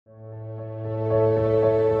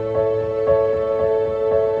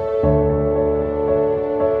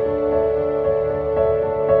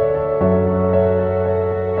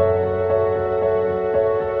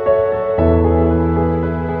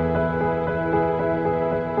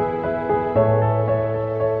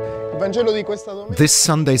This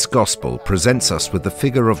Sunday's Gospel presents us with the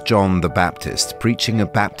figure of John the Baptist preaching a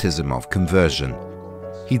baptism of conversion.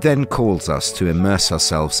 He then calls us to immerse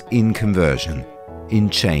ourselves in conversion, in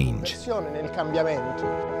change. The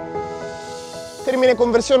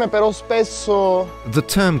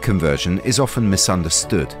term conversion is often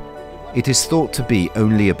misunderstood. It is thought to be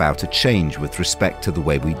only about a change with respect to the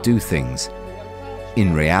way we do things.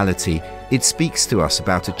 In reality, it speaks to us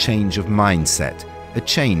about a change of mindset, a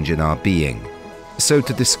change in our being. So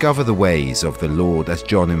to discover the ways of the Lord, as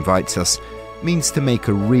John invites us, means to make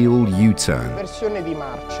a real U-turn.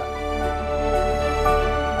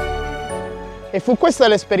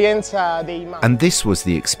 And this was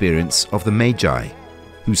the experience of the Magi,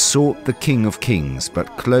 who sought the King of Kings,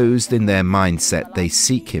 but closed in their mindset they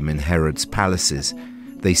seek him in Herod's palaces,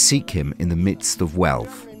 they seek him in the midst of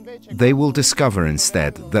wealth. They will discover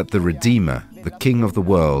instead that the Redeemer, the King of the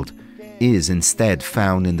world, is instead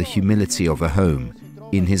found in the humility of a home,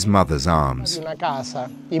 in his mother's arms.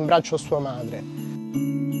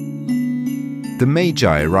 The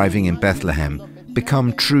Magi arriving in Bethlehem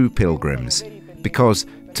become true pilgrims, because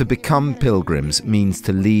to become pilgrims means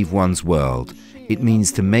to leave one's world. It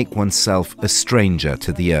means to make oneself a stranger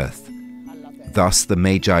to the earth. Thus the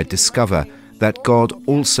Magi discover that God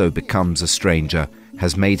also becomes a stranger,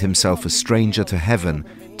 has made himself a stranger to heaven,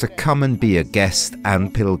 to come and be a guest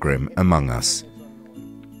and pilgrim among us.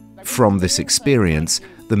 From this experience,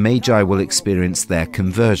 the Magi will experience their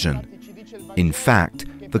conversion. In fact,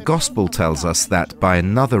 the Gospel tells us that by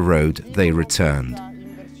another road they returned.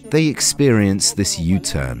 They experience this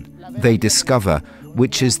U-turn. They discover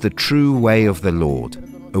which is the true way of the Lord,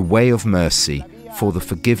 a way of mercy for the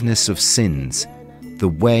forgiveness of sins, the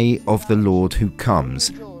way of the Lord who comes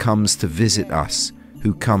to visit us,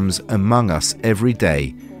 who comes among us every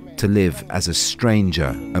day to live as a stranger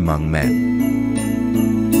among men.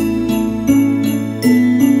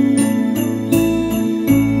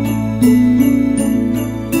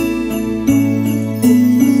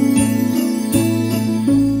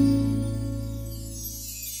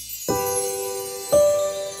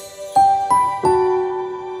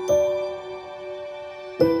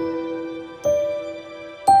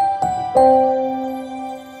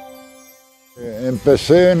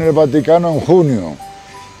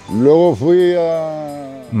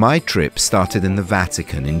 My trip started in the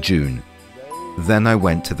Vatican in June. Then I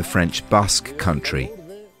went to the French Basque country.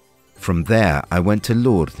 From there I went to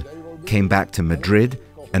Lourdes, came back to Madrid,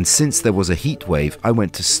 and since there was a heat wave, I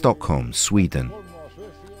went to Stockholm, Sweden.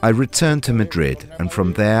 I returned to Madrid, and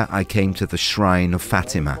from there I came to the Shrine of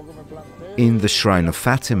Fatima. In the Shrine of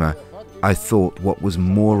Fatima, I thought what was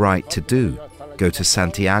more right to do, go to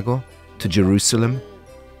Santiago, to Jerusalem.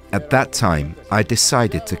 At that time, I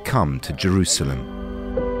decided to come to Jerusalem.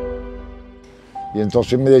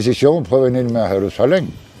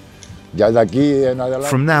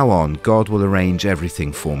 From now on, God will arrange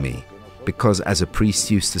everything for me, because as a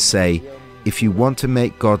priest used to say, if you want to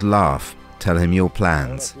make God laugh, tell him your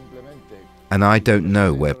plans. And I don't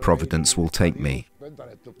know where providence will take me.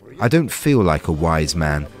 I don't feel like a wise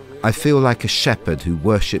man. I feel like a shepherd who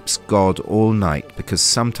worships God all night, because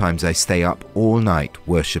sometimes I stay up all night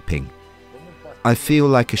worshipping. I feel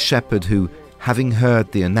like a shepherd who, having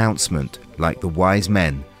heard the announcement, like the wise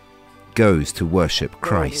men, goes to worship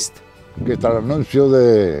Christ. Que está el anuncio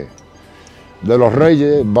de los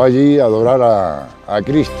reyes, va allí a adorar a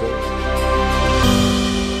Cristo.